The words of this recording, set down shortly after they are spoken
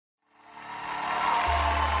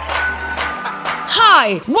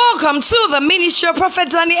Hi, welcome to the ministry of Prophet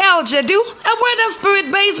Daniel Jedu, a word and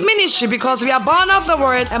spirit-based ministry because we are born of the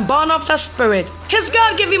word and born of the spirit. His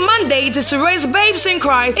God-given mandate is to raise babes in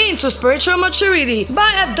Christ into spiritual maturity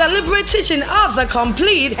by a deliberate teaching of the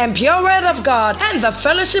complete and pure word of God and the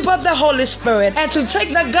fellowship of the Holy Spirit, and to take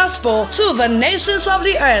the gospel to the nations of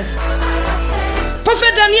the earth.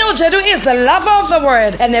 Prophet Daniel Jedu is the lover of the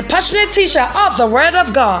word and a passionate teacher of the word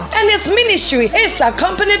of God, and his ministry is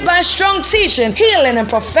accompanied by strong teaching, healing, and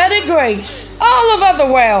prophetic grace. All over the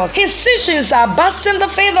world, his teachings are boosting the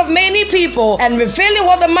faith of many people and revealing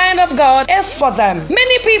what the mind of God is for them.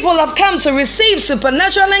 Many people have come to receive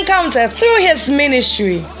supernatural encounters through his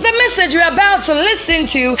ministry. The message you're about to listen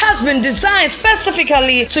to has been designed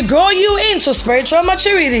specifically to grow you into spiritual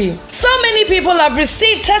maturity. So many people have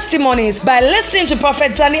received testimonies by listening to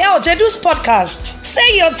Prophet Daniel Jedu's podcast.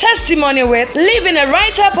 Say your testimony with leaving a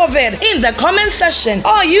write-up of it in the comment section,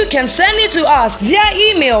 or you can send it to us via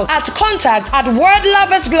email at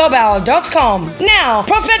contact@wordloversglobal.com. Now,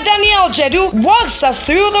 Prophet Daniel Jedu walks us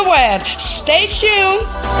through the word. Stay tuned.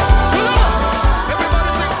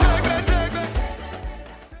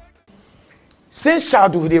 Since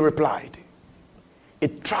childhood, he replied,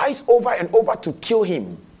 it tries over and over to kill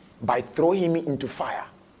him by throwing him into fire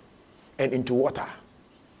and into water.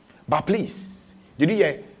 But please, did you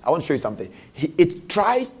hear? I want to show you something. It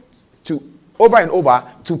tries to over and over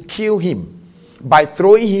to kill him by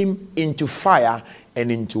throwing him into fire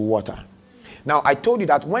and into water. Now, I told you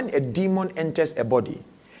that when a demon enters a body,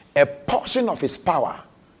 a portion of his power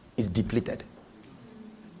is depleted.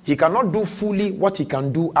 He cannot do fully what he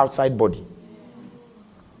can do outside body.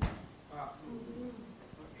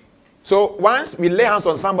 So once we lay hands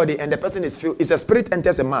on somebody and the person is filled, if a spirit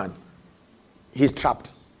enters a man, he's trapped.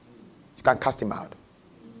 You can cast him out.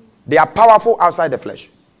 They are powerful outside the flesh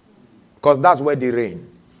because that's where they reign.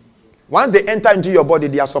 Once they enter into your body,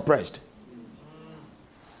 they are suppressed.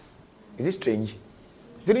 Is it strange?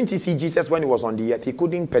 Didn't you see Jesus when he was on the earth? He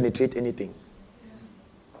couldn't penetrate anything.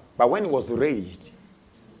 But when he was raised,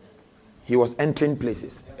 he was entering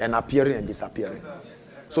places and appearing and disappearing.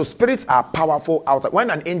 So spirits are powerful outside.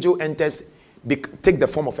 When an angel enters, take the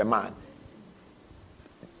form of a man,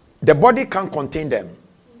 the body can't contain them.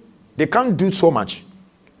 They can't do so much.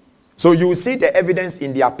 So you will see the evidence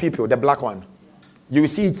in their pupil, the black one. You will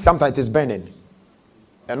see it sometimes it's burning.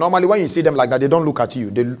 And normally when you see them like that, they don't look at you.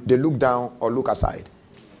 They look down or look aside.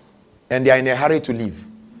 And they are in a hurry to leave.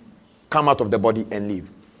 Come out of the body and leave.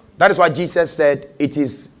 That is why Jesus said, it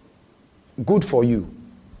is good for you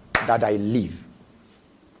that I leave.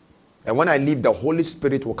 And when I leave, the Holy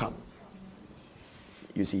Spirit will come.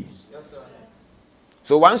 You see. Yes, sir.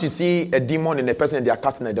 So once you see a demon in a person and they are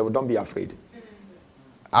casting it, don't be afraid.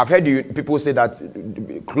 I've heard people say that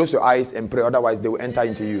close your eyes and pray, otherwise they will enter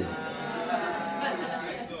into you.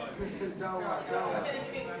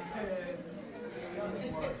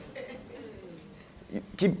 You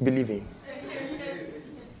keep believing.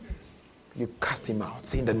 You cast him out.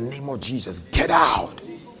 Say in the name of Jesus, get out.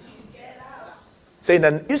 Say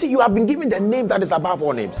that, you see, you have been given the name that is above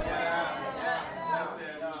all names.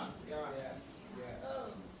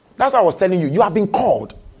 That's what I was telling you. You have been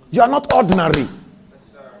called. You are not ordinary.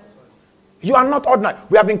 You are not ordinary.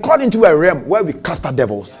 We have been called into a realm where we cast out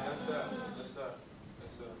devils.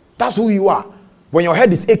 That's who you are. When your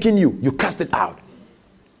head is aching you, you cast it out.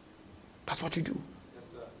 That's what you do.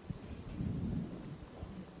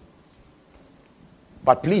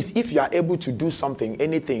 But please, if you are able to do something,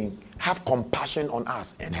 anything, have compassion on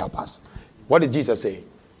us and help us. What did Jesus say?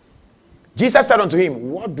 Jesus said unto him,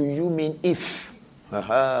 what do you mean if?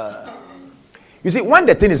 You see, when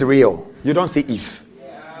the thing is real, you don't say if.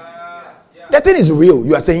 The thing is real,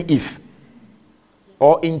 you are saying if.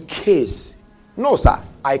 Or in case. No, sir,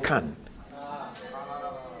 I can.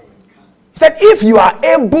 He said, if you are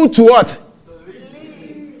able to what?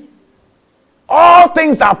 All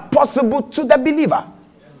things are possible to the believer.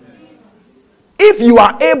 If you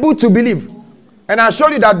are able to believe. And I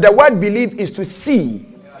showed you that the word believe is to see.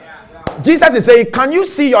 Jesus is saying, can you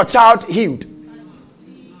see your child healed?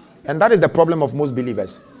 And that is the problem of most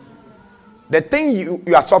believers. The thing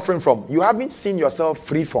you are suffering from, you haven't seen yourself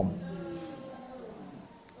free from.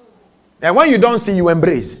 And when you don't see, you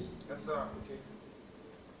embrace.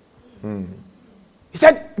 He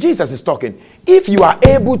said, Jesus is talking. If you are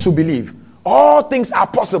able to believe, all things are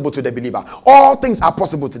possible to the believer. All things are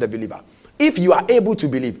possible to the believer. If you are able to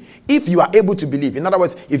believe, in other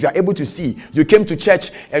words, if you are able to see, you came to church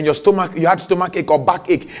and you had stomach ache or back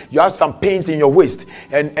ache, you had some pains in your waist,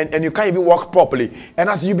 and you can't even walk properly. And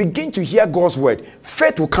as you begin to hear God's word,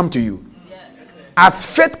 faith will come to you. Yes.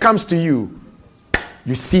 As faith comes to you,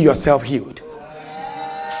 you see yourself healed.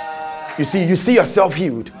 You see yourself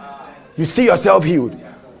healed. You see yourself healed.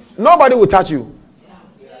 Nobody will touch you.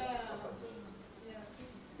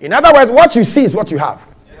 In other words, what you see is what you have.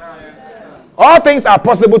 All things are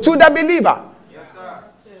possible to the believer.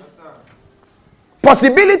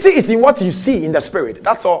 Possibility is in what you see in the spirit.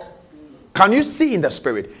 That's all. Can you see in the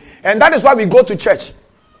spirit? And that is why we go to church.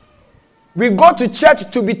 We go to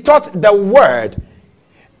church to be taught the word.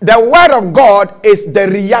 The word of God is the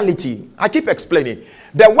reality. I keep explaining.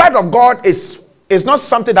 The word of God is not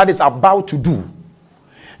something that is about to do.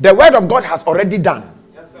 The word of God has already done.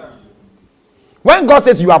 Yes, sir. When God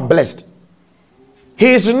says you are blessed,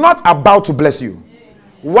 he is not about to bless you.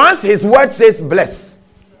 Once his word says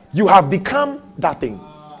bless, you have become that thing.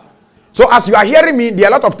 So as you are hearing me, there are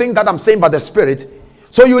a lot of things that I'm saying by the Spirit.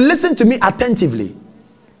 So you listen to me attentively.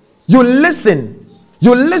 You listen,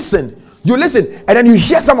 and then you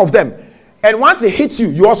hear some of them. And once it hits you,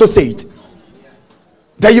 you also say it.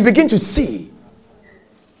 Then you begin to see.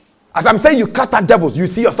 As I'm saying, you cast out devils, you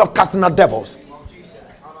see yourself casting out devils.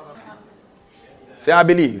 Say, I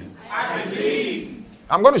believe. I believe.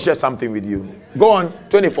 I'm going to share something with you. Go on,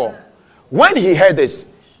 24. When he heard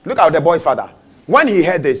this, look at the boy's father. When he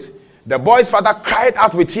heard this, the boy's father cried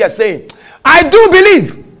out with tears, saying, I do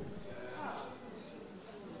believe.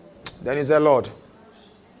 Then he said, Lord,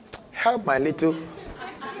 help my little.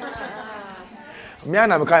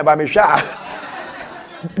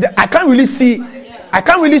 I can't really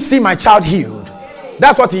see my child healed.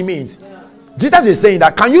 That's what he means. Jesus is saying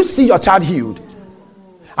that, can you see your child healed?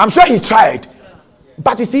 I'm sure he tried.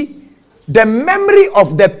 But you see, the memory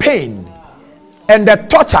of the pain and the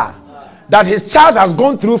torture that his child has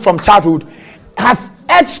gone through from childhood has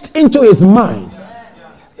etched into his mind.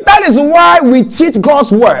 That is why we teach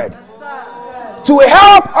God's word, to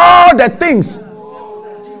help all the things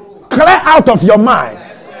clear out of your mind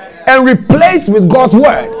and replace with God's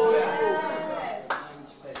word.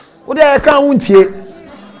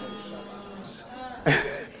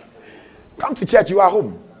 Come to church, you are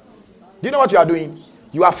home. Do you know what you are doing?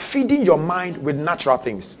 You are feeding your mind with natural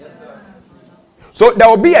things. So there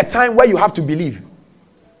will be a time where you have to believe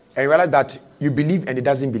and realize that you believe and it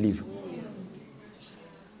doesn't believe.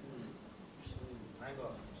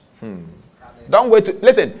 Don't wait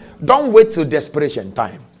till desperation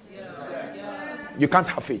time. You can't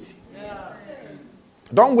have faith.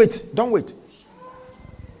 Don't wait.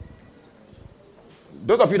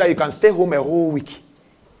 Those of you that you can stay home a whole week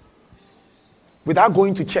without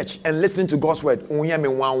going to church and listening to God's word,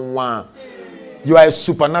 you are a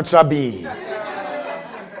supernatural being.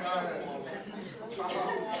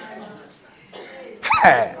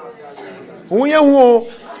 Hey.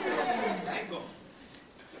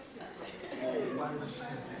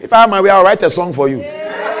 If I have my way, I'll write a song for you.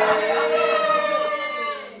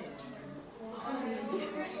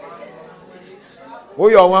 Oh,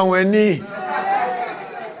 you're one when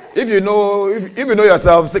if you know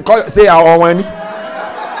yourself, say our one.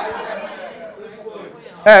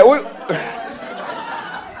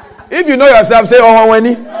 If you know yourself, say our one.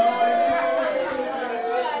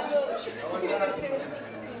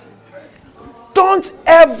 Don't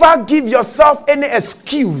ever give yourself any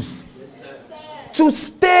excuse to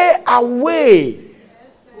stay away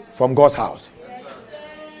from God's house.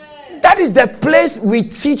 That is the place we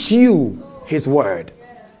teach you his word,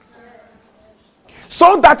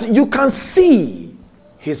 so that you can see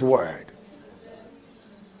his word.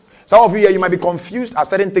 Some of you here, you might be confused at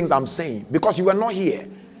certain things I'm saying because you were not here,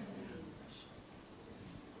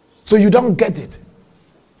 so you don't get it.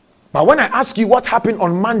 But when I ask you what happened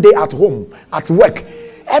on Monday at home, at work,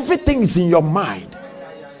 everything is in your mind.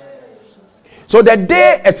 So the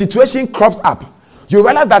day a situation crops up, you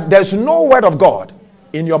realize that there's no word of God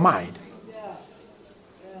in your mind.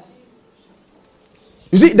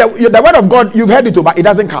 You see, the word of God, you've heard it too, but it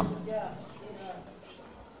doesn't come.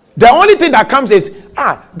 The only thing that comes is,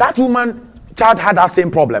 that woman child had that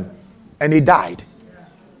same problem and he died.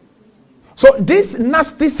 So these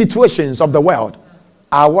nasty situations of the world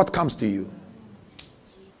are what comes to you.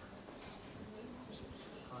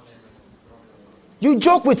 You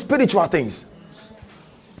joke with spiritual things.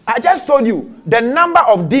 I just told you the number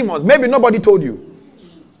of demons. Maybe nobody told you.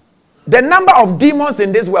 The number of demons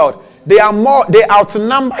in this world, they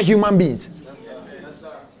outnumber human beings.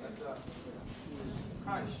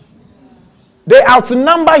 They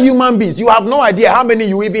outnumber human beings. You have no idea how many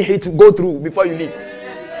you even hate to go through before you leave.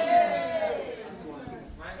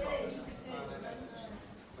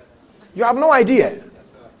 You have no idea.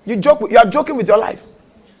 You are joking with your life.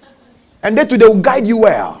 And they will guide you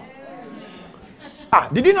well.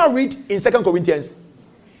 Did you not read in 2 Corinthians?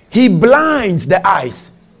 He blinds the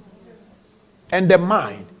eyes and the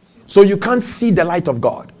mind So you can't see the light of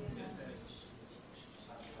God.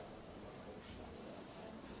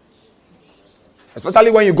 Especially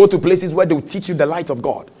when you go to places where they will teach you the light of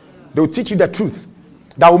God. They will teach you the truth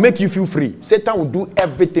that will make you feel free. Satan will do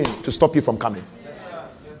everything to stop you from coming.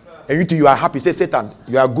 And you too, you are happy. Say, Satan,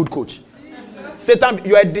 you are a good coach. Satan,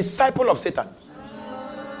 you are a disciple of Satan.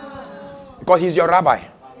 Because he's your rabbi.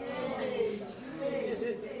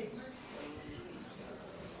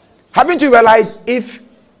 Haven't you realized if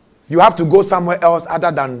you have to go somewhere else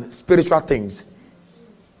other than spiritual things,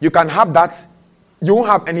 you can have that, you won't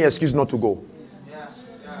have any excuse not to go.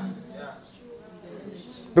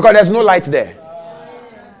 Because there's no light there.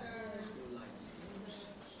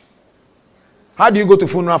 How do you go to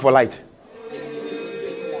funeral for light?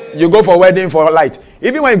 You go for wedding for light.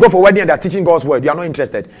 Even when you go for wedding and they're teaching God's word, you are not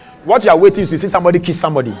interested. What you are waiting is to see somebody kiss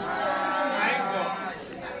somebody.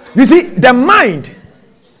 You see, the mind,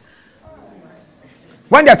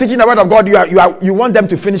 when they are teaching the word of God, you want them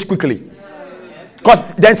to finish quickly. Because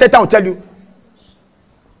then Satan will tell you,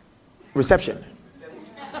 reception.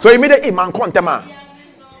 So immediately, man,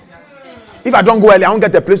 if I don't go early, I won't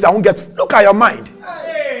get the place. I won't get. Look at your mind.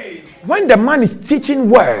 When the man is teaching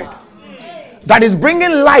word that is bringing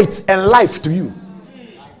light and life to you,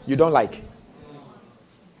 you don't like.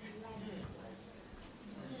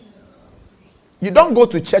 You don't go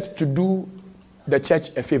to church to do the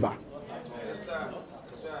church a favor.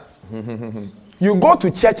 You go to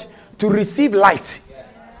church to receive light.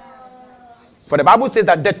 For the Bible says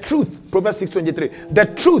that the truth, Proverbs 6:23, the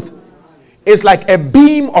truth is like a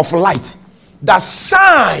beam of light that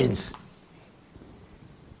shines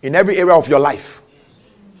in every area of your life.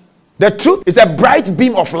 The truth is a bright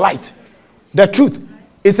beam of light. The truth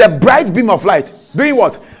is a bright beam of light. Doing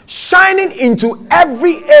what? Shining into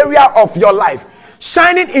every area of your life.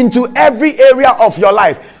 Shining into every area of your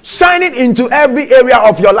life. Shining into every area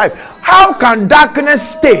of your life. How can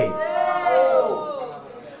darkness stay?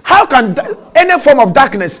 How can any form of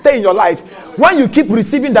darkness stay in your life when you keep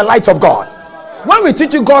receiving the light of God? When we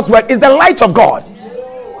teach you God's word, it's the light of God.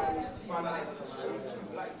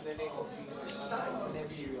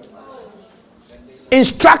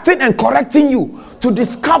 Instructing and correcting you to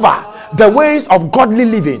discover the ways of godly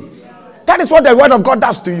living. That is what the word of God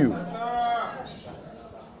does to you.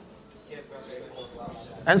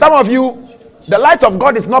 And some of you, the light of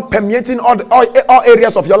God is not permeating all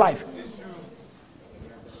areas of your life.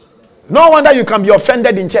 No wonder you can be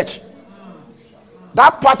offended in church.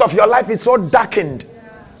 That part of your life is so darkened.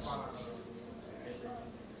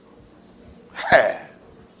 Hey.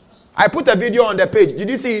 I put a video on the page. Did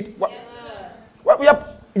you see it?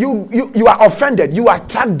 You are offended. You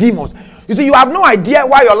attract demons. You see, you have no idea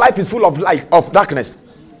why your life is full of light, of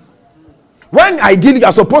darkness. When ideally you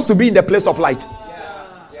are supposed to be in the place of light.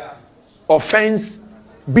 Offense,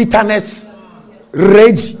 bitterness,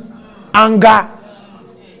 rage, anger.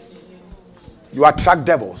 You attract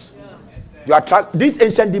devils. You attract these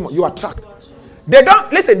ancient demons. You attract. They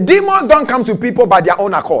don't listen. Demons don't come to people by their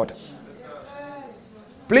own accord.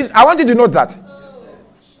 Please, I want you to note that.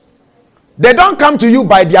 They don't come to you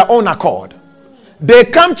by their own accord. They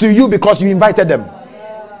come to you because you invited them.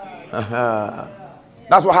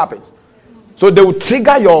 That's what happens. So they will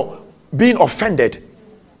trigger your being offended.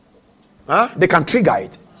 They can trigger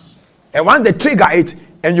it. And once they trigger it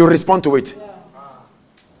and you respond to it,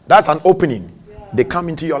 that's an opening. They come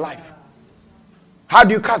into your life. How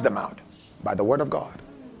do you cast them out? By the word of God.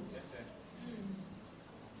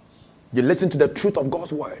 You listen to the truth of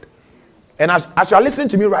God's word. And as you are listening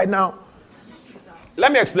to me right now,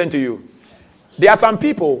 let me explain to you. There are some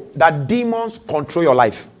people that demons control your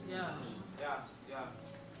life.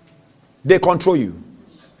 They control you.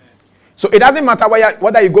 So it doesn't matter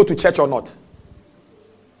whether you go to church or not.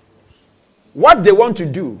 What they want to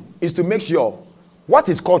do is to make sure what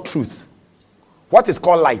is called truth, what is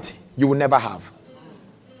called light, you will never have.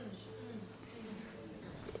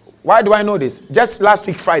 Why do I know this? Just last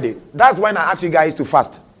week, Friday, that's when I asked you guys to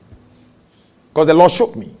fast. Because the Lord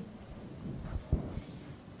shook me.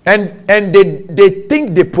 And they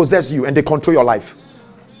think they possess you and they control your life.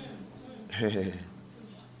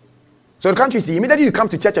 So can't you see? Immediately you come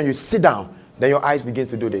to church and you sit down, then your eyes begins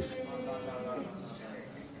to do this.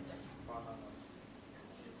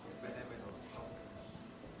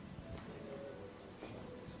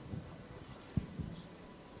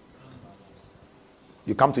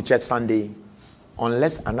 You come to church Sunday,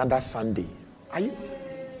 unless another Sunday.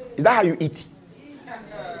 Is that how you eat?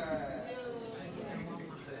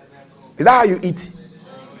 Is that how you eat?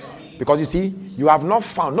 Because you see, you have not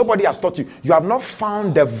found, nobody has taught you, you have not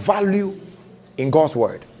found the value in God's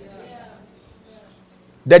word.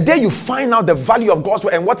 The day you find out the value of God's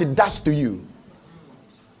word and what it does to you,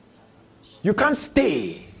 you can't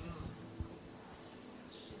stay.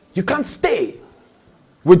 You can't stay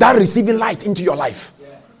without receiving light into your life.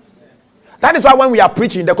 That is why when we are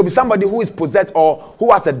preaching, there could be somebody who is possessed or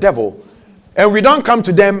who has a devil, and we don't come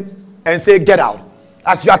to them and say, get out.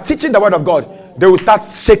 As you are teaching the word of God, they will start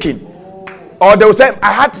shaking. Or they will say,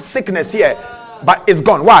 I had sickness here, but it's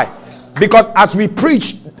gone. Why? Because as we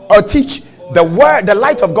preach or teach the word, the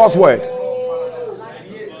light of God's word,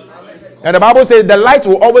 and the Bible says the light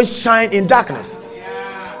will always shine in darkness.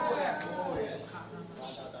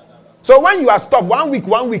 So when you are stopped 1 week,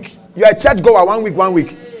 you are a church goer 1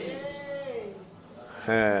 week.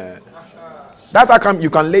 That's how come you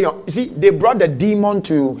can lay on. You see, they brought the demon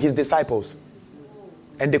to his disciples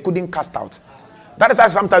and they couldn't cast out. That is why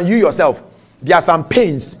sometimes you yourself, there are some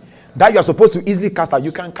pains that you are supposed to easily cast out.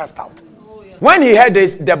 You can't cast out. When he heard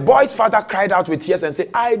this, the boy's father cried out with tears and said,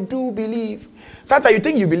 I do believe. Sometimes you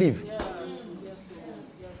think you believe.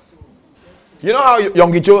 You know how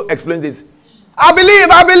Yongicho explains this? I believe.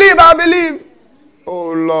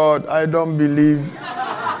 Oh Lord, I don't believe.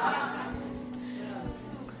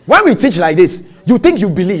 When we teach like this, you think you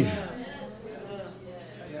believe.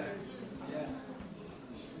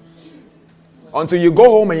 Until you go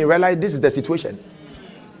home and you realize this is the situation.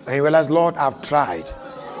 And you realize, Lord, I've tried.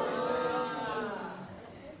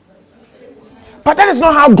 But that is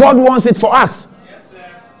not how God wants it for us.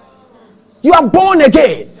 You are born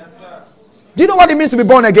again. Do you know what it means to be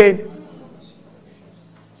born again?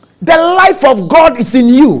 The life of God is in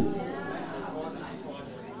you.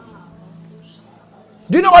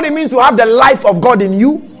 Do you know what it means to have the life of God in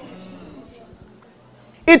you?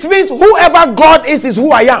 It means whoever God is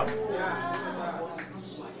who I am.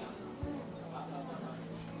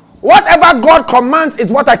 Whatever God commands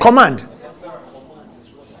is what I command.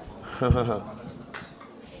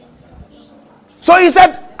 So he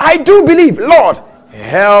said, I do believe. Lord,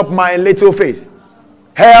 help my little faith.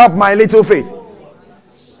 Help my little faith.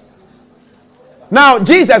 Now,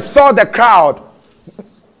 Jesus saw the crowd.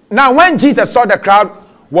 Now, when Jesus saw the crowd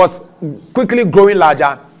was quickly growing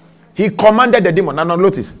larger, he commanded the demon. Now,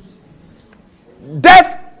 notice.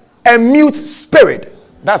 Deaf and mute spirit.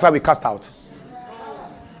 That's how we cast out.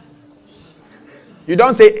 You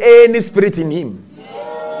don't say any spirit in him.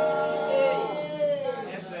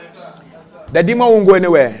 The demon won't go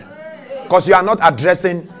anywhere because you are not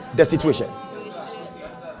addressing the situation.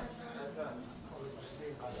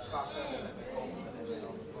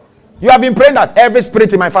 You have been praying that every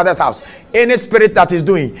spirit in my father's house, any spirit that is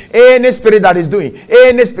doing, any spirit,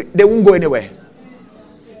 they won't go anywhere.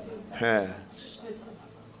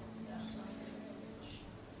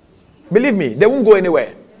 Believe me, they won't go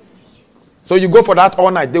anywhere. So you go for that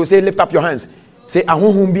all night. They will say, lift up your hands. Say, every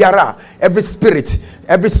spirit. And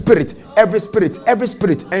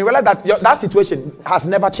you realize that that situation has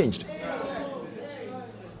never changed.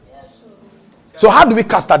 So how do we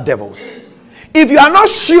cast out devils? If you are not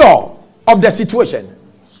sure of the situation,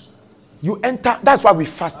 you enter. That's why we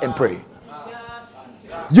fast and pray.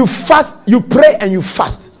 You fast, you pray and you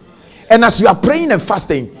fast. And as you are praying and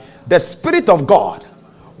fasting, the Spirit of God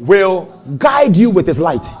will guide you with his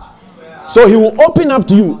light. So he will open up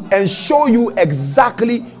to you and show you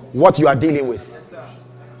exactly what you are dealing with.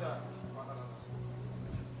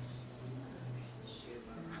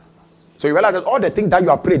 So you realize that all the things that you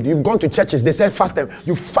have prayed, you've gone to churches, they said fast,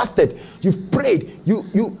 you fasted, you've prayed,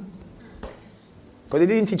 you because they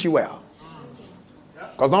didn't teach you well.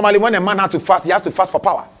 Because normally when a man has to fast, he has to fast for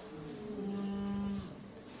power.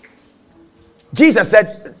 Jesus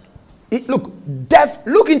said,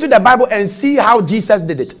 look into the Bible and see how Jesus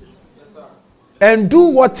did it. And do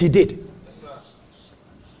what he did.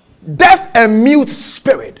 Deaf and mute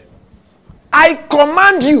spirit, I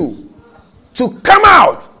command you to come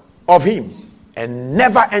out of him and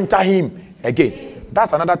never enter him again.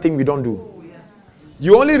 That's another thing we don't do.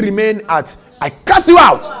 You only remain at, I cast you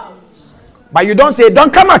out. But you don't say,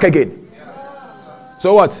 don't come back again.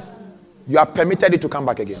 So what? You have permitted it to come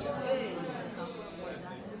back again.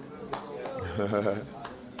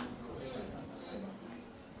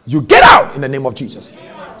 You get out in the name of Jesus.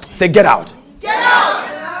 Say, get out. Get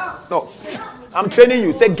out. No, I'm training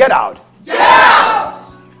you. Say, get out. Get out.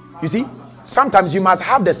 You see, sometimes you must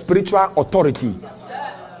have the spiritual authority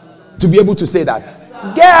to be able to say that.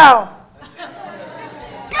 Get out.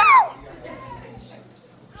 Get out.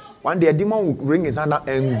 One day a demon will ring his hand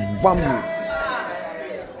and bam you.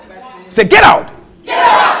 Say, get out. Get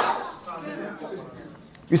out.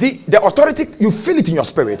 You see, the authority, you feel it in your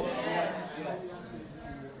spirit.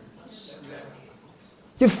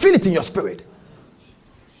 You feel it in your spirit.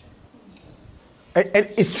 And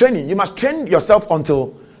it's training. You must train yourself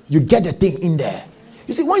until you get the thing in there.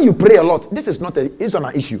 You see, when you pray a lot, this is not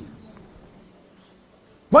an issue.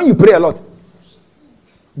 When you pray a lot,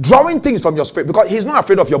 drawing things from your spirit, because he's not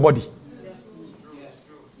afraid of your body.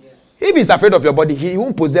 If he's afraid of your body, he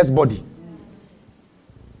won't possess body.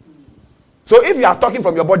 So if you are talking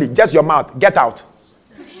from your body, just your mouth, get out.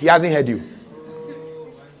 He hasn't heard you.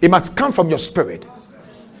 It must come from your spirit.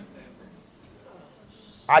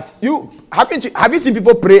 Have you seen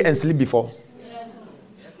people pray and sleep before? Yes.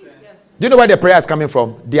 Do you know where the prayer is coming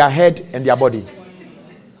from? Their head and their body.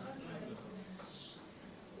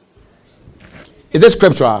 Is it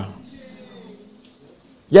scriptural?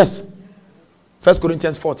 Yes. 1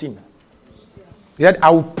 Corinthians 14. He said, I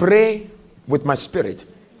will pray with my spirit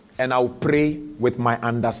and I will pray with my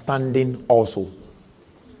understanding also.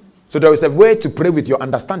 So there is a way to pray with your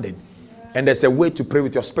understanding and there's a way to pray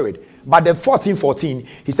with your spirit. But then 14:14,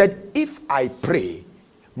 he said, if I pray,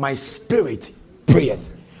 my spirit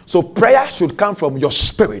prayeth. So prayer should come from your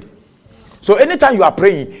spirit. So anytime you are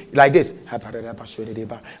praying like this, and you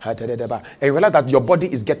realize that your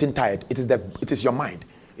body is getting tired, it is your mind.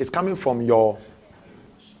 It's coming from your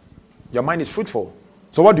mind is fruitful.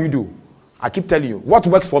 So what do? I keep telling you, what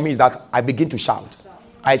works for me is that I begin to shout.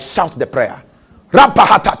 I shout the prayer. Within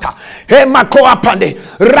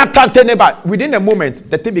a moment,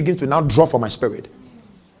 the thing begins to now draw from my spirit.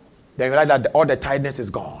 Then you realize that all the tiredness is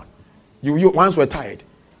gone. You once were tired.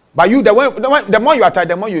 But you, the more you are tired,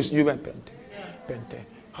 the more you went pente,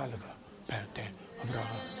 halaba, pente,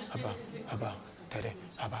 haba, tere,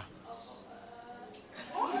 haba.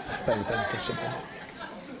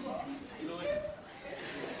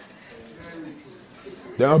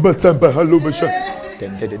 The abatsamba halubasha.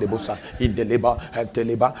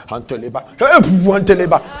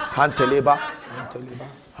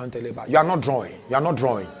 You are not drawing. You are not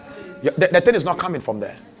drawing. The thing is not coming from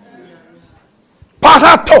there.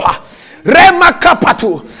 Paratoha,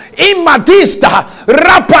 remakapatu, imadista,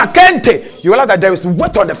 rapakente. You realize that there is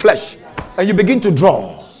weight on the flesh, and you begin to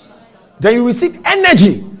draw. Then you receive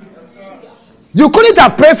energy. You couldn't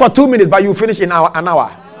have prayed for 2 minutes, but you finish in an hour.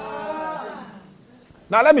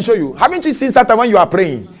 Now let me show you. Haven't you seen Satan when you are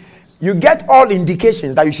praying? You get all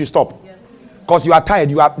indications that you should stop. Because you are tired,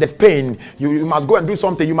 there's pain. You must go and do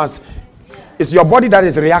something. It's your body that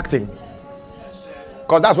is reacting.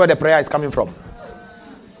 Because that's where the prayer is coming from.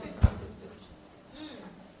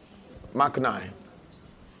 Mark 9.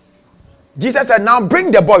 Jesus said, now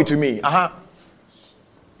bring the boy to me.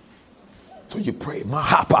 So you pray.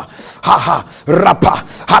 Mahapa, haha, rapa,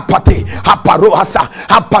 hapate, haparohasa,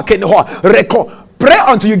 hapakenoho, reko. Pray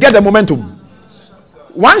until you get the momentum.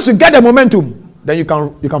 Once you get the momentum, then you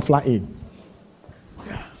can fly in.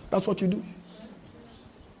 Yeah, that's what you do.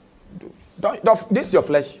 This is your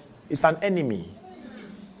flesh. It's an enemy.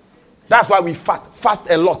 That's why we fast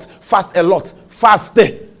a lot, fast.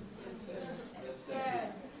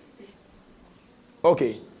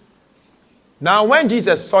 Okay. Now, when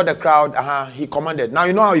Jesus saw the crowd, he commanded. Now,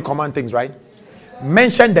 you know how he commands things, right?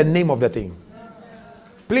 Mention the name of the thing.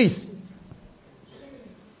 Please.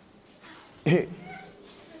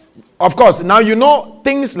 Of course, now you know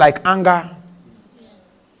things like anger,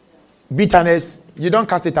 bitterness. You don't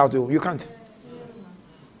cast it out. You can't.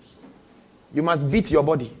 You must beat your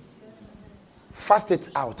body. Fast it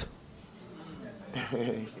out.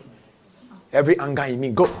 Every anger in me,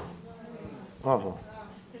 go. Uh-huh.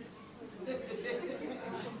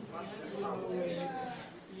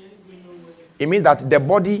 It means that the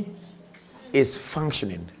body is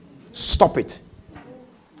functioning. Stop it.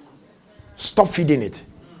 Stop feeding it.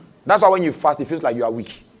 That's why when you fast, it feels like you are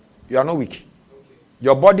weak. You are not weak.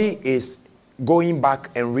 Your body is going back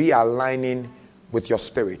and realigning with your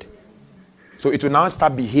spirit. So it will now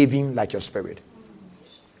start behaving like your spirit.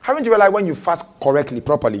 Haven't you realized when you fast correctly,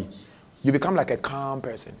 properly, you become like a calm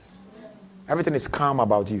person? Everything is calm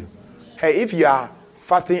about you. Hey, if you are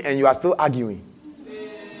fasting and you are still arguing,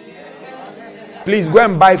 please go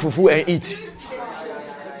and buy fufu and eat.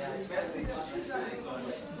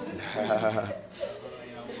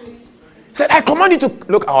 Said, I command you to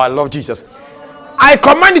look. Oh, I love Jesus. I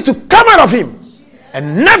command you to come out of him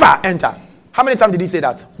and never enter. How many times did he say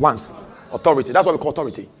that? Once. Authority. That's what we call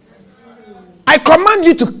authority. I command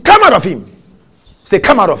you to come out of him. Say,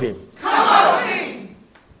 come out of him. Come out of him.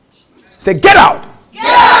 Say, get out. Get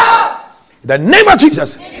out. In the name of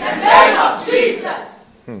Jesus. In the name of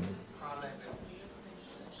Jesus.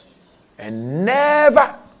 And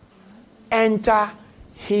never enter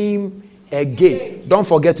him again. Don't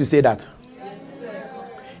forget to say that.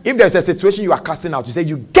 If there's a situation you are casting out, you say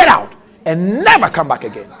you get out and never come back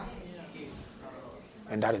again.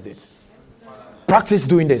 And that is it. Practice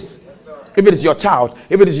doing this. If it is your child,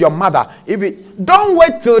 if it is your mother, don't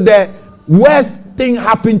wait till the worst thing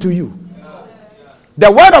happened to you.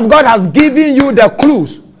 The word of God has given you the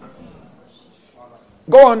clues.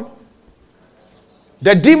 Go on.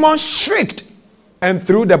 The demon shrieked and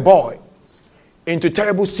threw the boy into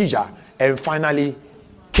terrible seizure and finally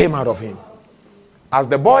came out of him. As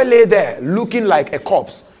the boy lay there looking like a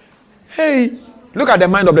corpse, hey, look at the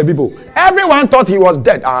mind of the people. Everyone thought he was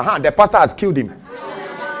dead. The pastor has killed him.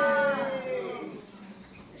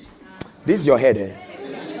 This is your head, eh?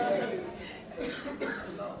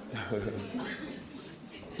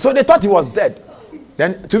 So they thought he was dead.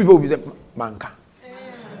 Then 2 people will say, Manka.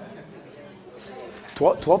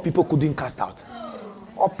 12 people couldn't cast out.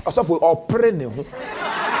 Also for all praying.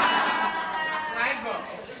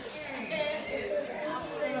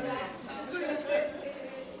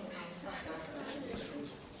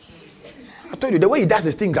 I told you the way he does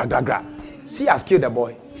his thing, gra gra gra. See, he has killed the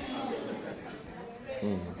boy.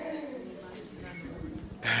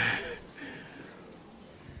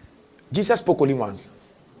 Jesus spoke only once.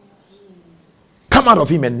 Come out of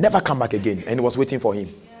him and never come back again. And he was waiting for him.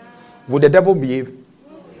 Would the devil behave?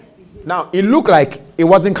 Now, it looked like it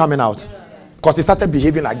wasn't coming out. Because he started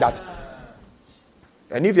behaving like that.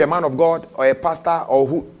 And if you're a man of God or a pastor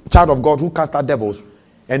or child of God who cast out devils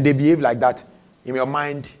and they behave like that, in your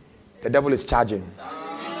mind, the devil is charging.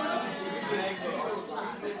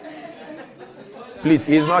 Please,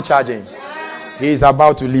 he's not charging. He is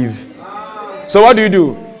about to leave. So what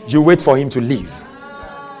do? You wait for him to leave.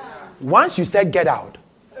 Once you said get out,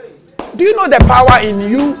 do you know the power in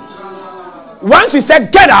you? Once you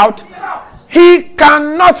said get out, he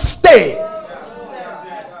cannot stay.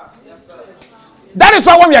 That is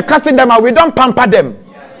why when we are casting them out, we don't pamper them.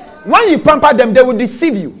 When you pamper them, they will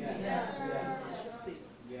deceive you.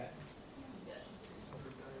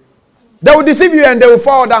 They will deceive you and they will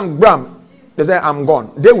fall down. Bram. They say, I'm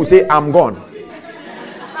gone. They will say, I'm gone.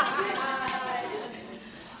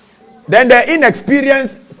 Then the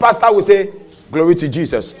inexperienced pastor will say, glory to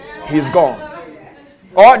Jesus. He's gone.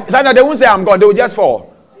 Or sometimes they won't say, I'm gone. They will just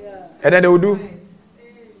fall. And then they will do,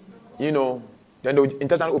 then they will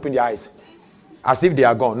intentionally open their eyes. As if they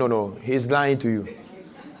are gone. No. He's lying to you.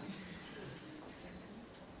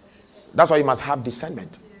 That's why you must have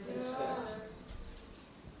discernment.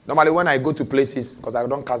 Normally when I go to places, because I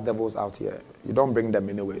don't cast devils out here, you don't bring them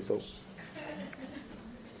anyway. So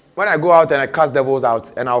when I go out and I cast devils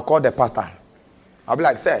out and I'll call the pastor, I'll be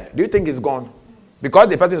like, sir, do you think he's gone? Because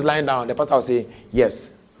the person is lying down, the pastor will say,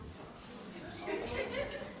 yes.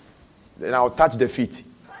 Then I'll touch the feet.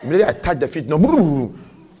 Immediately I touch the feet. No.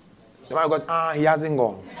 The man goes, he hasn't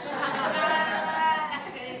gone.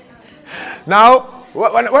 Now,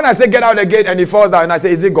 when I say get out the gate and he falls down and I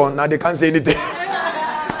say, is he gone? Now they can't say anything.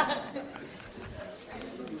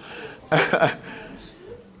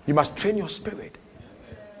 You must train your spirit.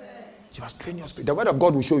 You must train your spirit. The word of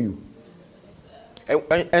God will show you.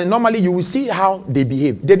 And normally you will see how they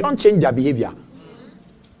behave. They don't change their behavior.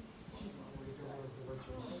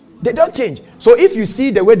 They don't change. So if you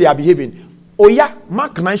see the way they are behaving,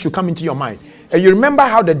 Mark 9 should come into your mind. And you remember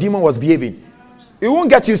how the demon was behaving. It won't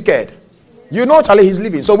get you scared. You know, Charlie, he's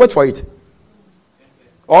leaving. So wait for it.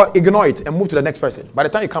 Or ignore it and move to the next person. By the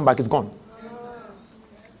time you come back, it's gone.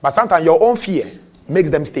 But sometimes your own fear makes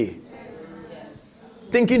them stay.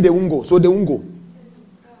 Thinking they won't go, so they won't go.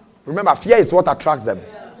 Remember, fear is what attracts them.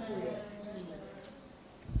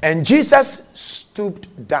 And Jesus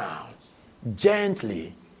stooped down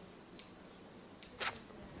gently.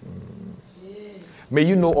 May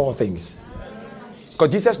you know all things. Because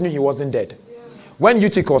Jesus knew he wasn't dead. When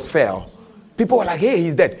Eutychus fell, people were like, hey,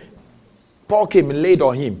 he's dead. Paul came and laid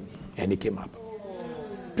on him, and he came up.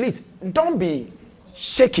 Please, don't be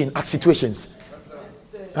shaking at situations.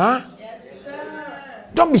 Huh?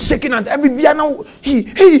 Don't be shaking at every piano. He.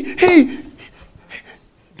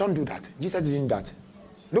 Don't do that. Jesus didn't do that.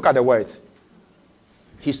 Look at the words.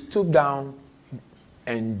 He stooped down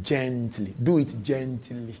and gently. Do it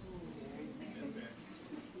gently.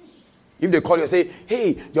 If they call you and say,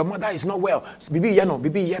 hey, your mother is not well. Bibi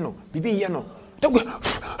yeno. Don't go.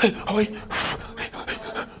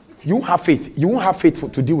 You won't have faith. You won't have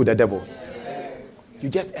faith to deal with the devil. You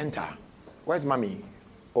just enter. Where's mommy?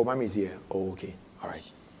 Oh, mommy is here. Oh, okay. All right.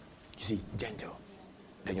 You see, gentle.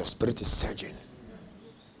 Then your spirit is surging.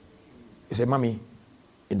 You say, mommy,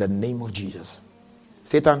 in the name of Jesus.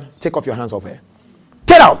 Satan, take off your hands off her.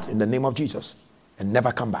 Get out in the name of Jesus. And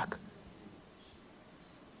never come back.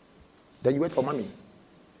 Then you wait for mommy.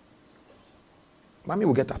 Mommy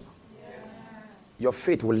will get up. Yes. Your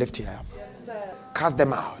faith will lift her up. Yes, cast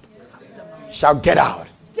them out. Shout, get out.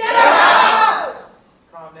 Get out.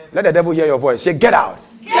 Let the devil hear your voice. Say, get out.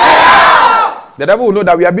 Get out. The devil will know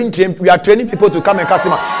that we are being trained. We are training people to come and cast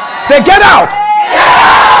him out. Say, get out. Get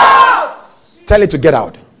out. Tell it to get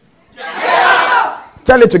out. Get out.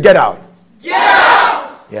 Tell it to get out. Get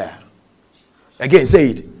out. Yeah. Again, say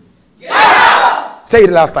it. Get out. Say it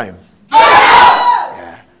last time. Get out.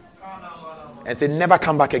 Yeah. And say, never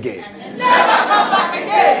come back again. Never come back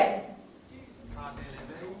again.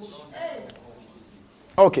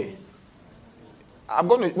 Okay.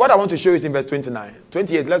 What I want to show you is in verse 29.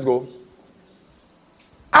 28, let's go.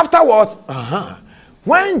 Afterwards,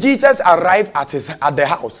 when Jesus arrived at the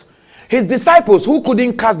house, his disciples who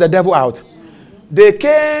couldn't cast the devil out, they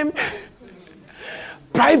came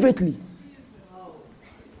privately.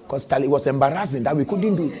 Because it was embarrassing that we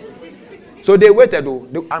couldn't do it. So they waited though.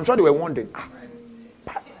 I'm sure they were wondering,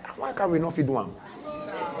 why can't we not feed one?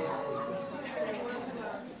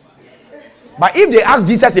 But if they asked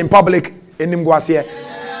Jesus in public, in Mgwasia,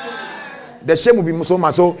 the shame would be so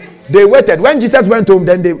much. So they waited. When Jesus went home,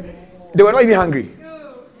 then they were not even hungry.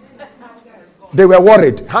 They were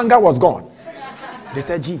worried. Hunger was gone. They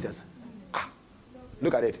said, Jesus,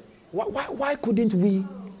 look at it. Why couldn't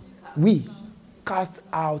we cast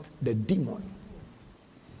out the demon?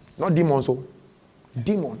 Not demon, so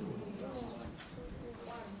demon.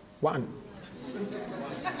 One.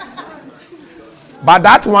 But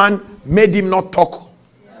that one made him not talk,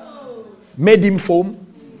 made him foam,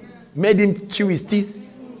 made him chew his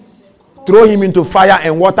teeth, throw him into fire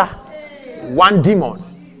and water. One demon.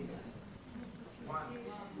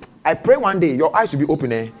 I pray one day your eyes will be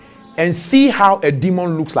open and see how a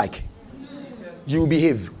demon looks like. You will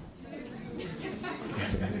behave.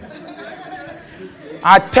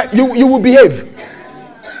 You will behave.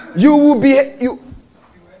 You will behave. You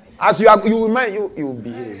will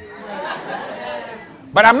behave.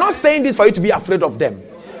 But I'm not saying this for you to be afraid of them.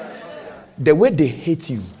 The way they hate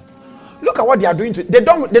you. Look at what they are doing to you. They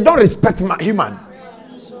don't respect human.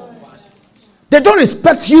 They don't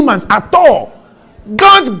respect humans at all.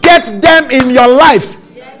 Don't get them in your life.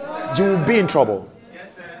 You will be in trouble.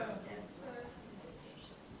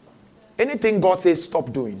 Anything God says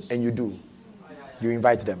stop doing and you do, you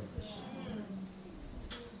invite them.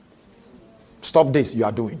 Stop this, you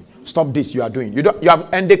are doing. Stop this, you are doing.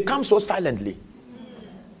 And they come so silently.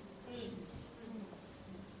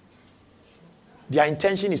 Their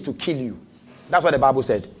intention is to kill you. That's what the Bible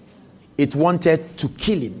said. It wanted to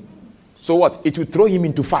kill him. So what? It will throw him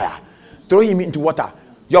into fire. Throw him into water.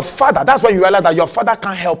 Your father, that's when you realize that your father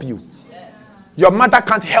can't help you. Your mother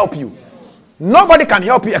can't help you. Nobody can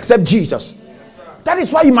help you except Jesus. That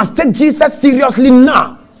is why you must take Jesus seriously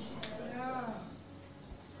now.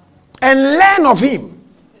 And learn of him.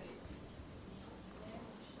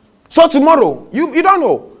 So tomorrow, you don't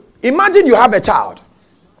know. Imagine you have a child.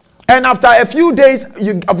 And after a few days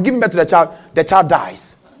of giving birth to the child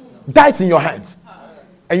dies. Dies in your hands.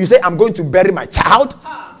 And you say, I'm going to bury my child?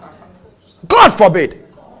 God forbid.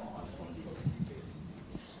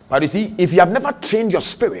 But you see, if you have never trained your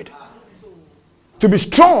spirit to be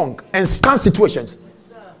strong and stand situations,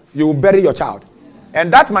 you will bury your child.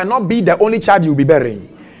 And that might not be the only child you will be burying.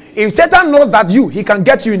 If Satan knows that he can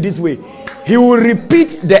get you in this way, he will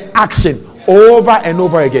repeat the action over and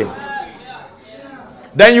over again.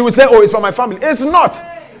 Then you will say, oh, it's from my family. It's not.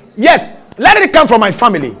 Yes, let it come from my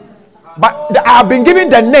family. But I have been given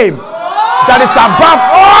the name that is above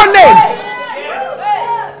all names.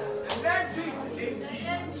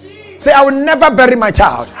 Say, I will never bury my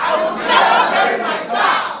child. I will never bury my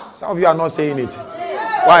child. Some of you are not saying it.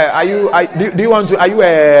 Why? Do you want to?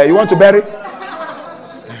 You want to bury?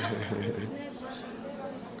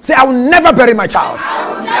 Say, I will never bury my child. I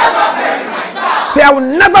will never bury my child. Say, I will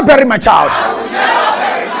never bury my child. I will never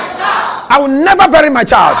bury my child. I will never bury my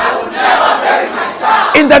child. I will never bury my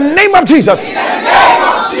child. In the name of Jesus. In the name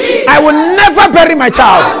of Jesus. I will never bury my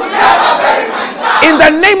child. I will never bury my child. In the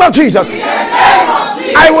name of Jesus. In the name of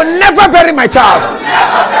Jesus. I will never bury my child. I will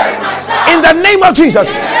never bury my child. In the name of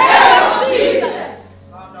Jesus. In the name of Jesus.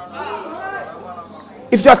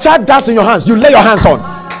 If your child dies in your hands, you lay your hands on.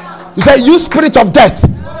 You say, you spirit of death,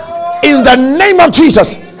 in the name of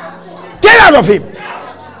Jesus, get out of him.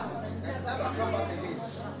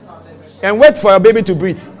 And wait for your baby to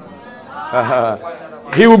breathe.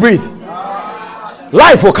 He will breathe.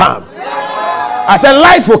 Life will come. I said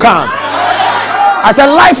life will come. I said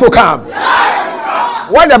life will come.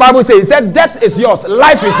 What the Bible says, it said death is yours,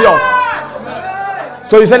 life is yours.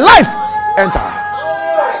 So you said life, enter.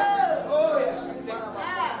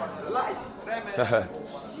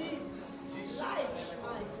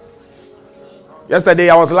 Yesterday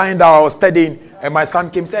I was lying down, I was studying, and my son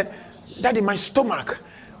came and said, Daddy, my stomach.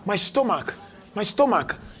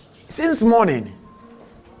 Since morning,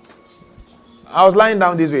 I was lying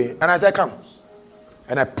down this way, and I said, come.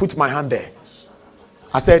 And I put my hand there.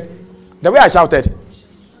 I said, the way I shouted,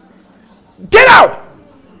 get out!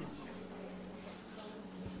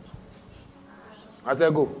 I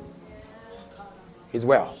said, go. He's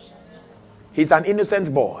well. He's an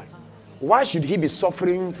innocent boy. Why should he be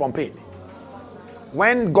suffering from pain?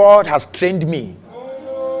 When God has trained me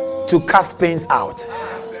to cast pains out.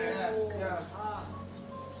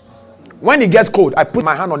 When he gets cold, I put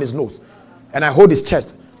my hand on his nose and I hold his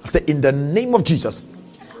chest. I say, in the name of Jesus,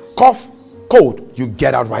 cough, cold, you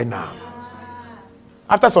get out right now.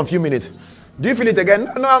 After some few minutes, do you feel it again?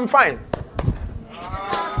 No, I'm fine.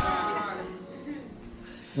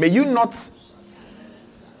 May you not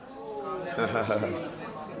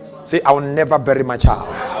say, I will never bury my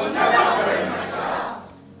child.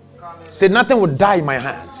 Say, nothing will die in my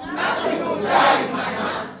hands.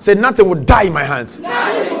 Say, nothing will die in my hands.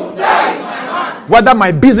 Whether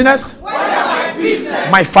my business,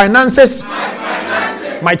 my finances,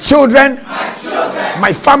 my children,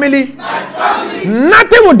 my family,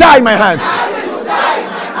 nothing will die in my hands.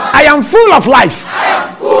 I am full of life.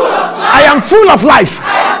 I am full of life.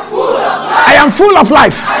 I am full of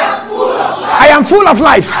life. I am full of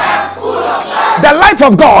life. The life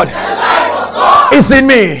of God is in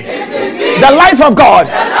me. The life of God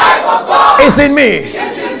is in me.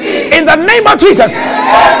 In the name of Jesus.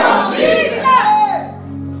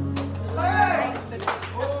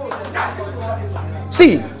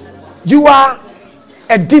 See, you are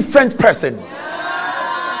a different person.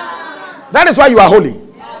 That is why you are holy.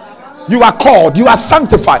 You are called. You are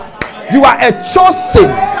sanctified. You are a chosen.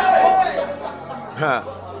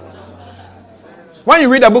 When you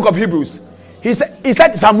read the book of Hebrews, he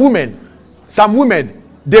said some women,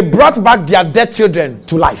 they brought back their dead children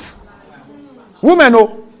to life. Women,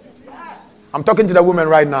 oh, I'm talking to the women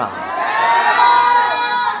right now.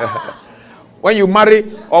 When you marry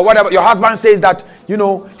or whatever, your husband says that, you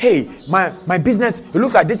know, hey, my business, it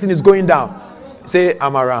looks like this thing is going down. Say,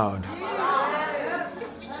 I'm around.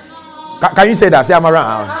 Can you say that? Say, I'm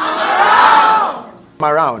around. I'm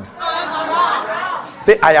around.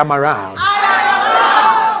 Say, I am around.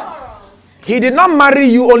 He did not marry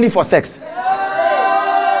you only for sex.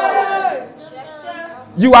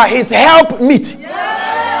 You are his help meet.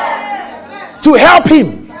 To help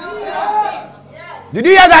him. Did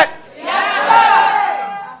you hear that?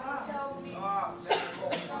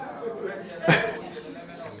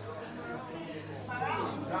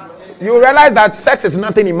 You realize that sex is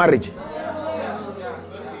nothing in marriage.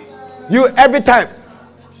 You every time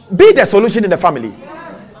be the solution in the family,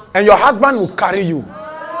 and your husband will carry you.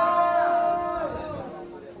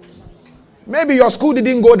 Maybe your school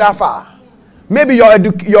didn't go that far. Maybe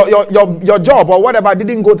your job or whatever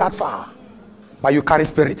didn't go that far, but you carry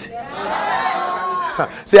spirit.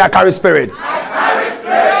 Say, I carry spirit. I carry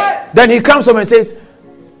spirit. Then he comes home and says,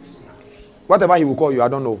 whatever he will call you, I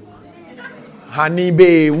don't know. Honey,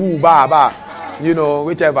 bae, woo, ba, ba. You know,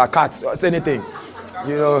 whichever, cat, say anything.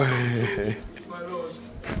 You know.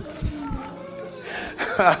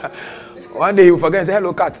 One day he will forget and say,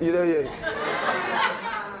 hello, cat. You know, yeah.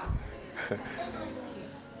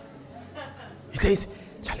 He says,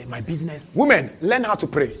 Charlie, my business. Women, learn how to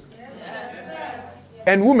pray. Yes.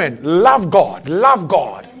 And women, love God. Love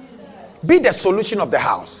God. Be the solution of the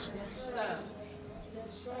house.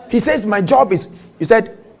 He says, my job is, he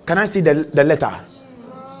said, can I see the letter?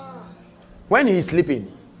 When he is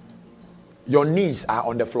sleeping, your knees are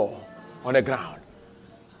on the floor, on the ground.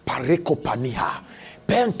 Pareko paniha.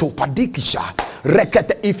 Pento padikisha.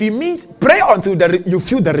 Rekete. If he means pray until you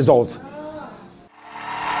feel the result.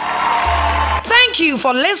 Thank you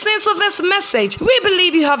for listening to this message. We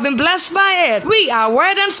believe you have been blessed by it. We are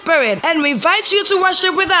Word and Spirit, and we invite you to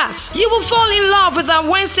worship with us. You will fall in love with our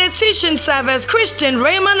Wednesday teaching service, Christian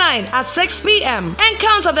Rhema 9 at 6 p.m.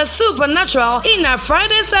 Encounter the supernatural in our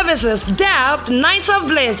Friday services, Depth Night of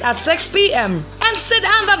Bliss at 6 p.m. And sit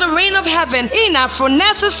under the rain of heaven in our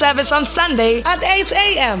Funesis service on Sunday at 8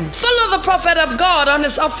 a.m. Follow the Prophet of God on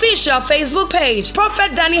his official Facebook page,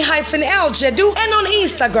 Prophet Danny-El Jedu, and on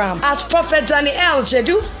Instagram as Prophet Danny-El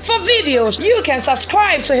Jedu. For videos, you can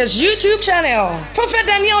subscribe to his YouTube channel. Prophet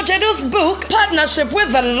Danny-El Jedu's book, Partnership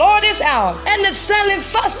with the Lord, is out, and it's selling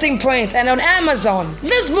fasting print and on Amazon.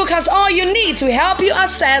 This book has all you need to help you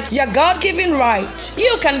access your God-given right.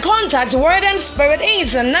 You can contact Word and Spirit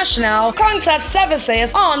International. Contact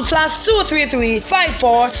services on +233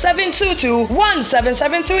 54 722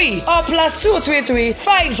 1773 or +233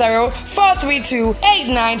 50 432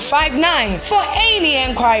 8959 for any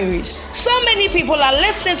enquiries. So many people are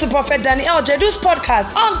listening to Prophet Daniel Jedu's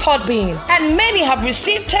podcast on Podbean, and many have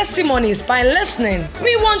received testimonies by listening.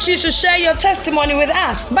 We want you to share your testimony with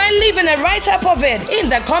us by leaving a write-up of it in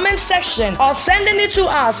the comment section or sending it to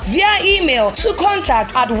us via email to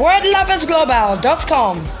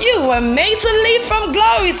contact@wordloversglobal.com. You were made to live from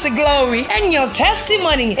glory to glory, and your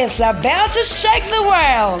testimony is about to shake the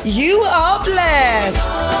world. You are blessed.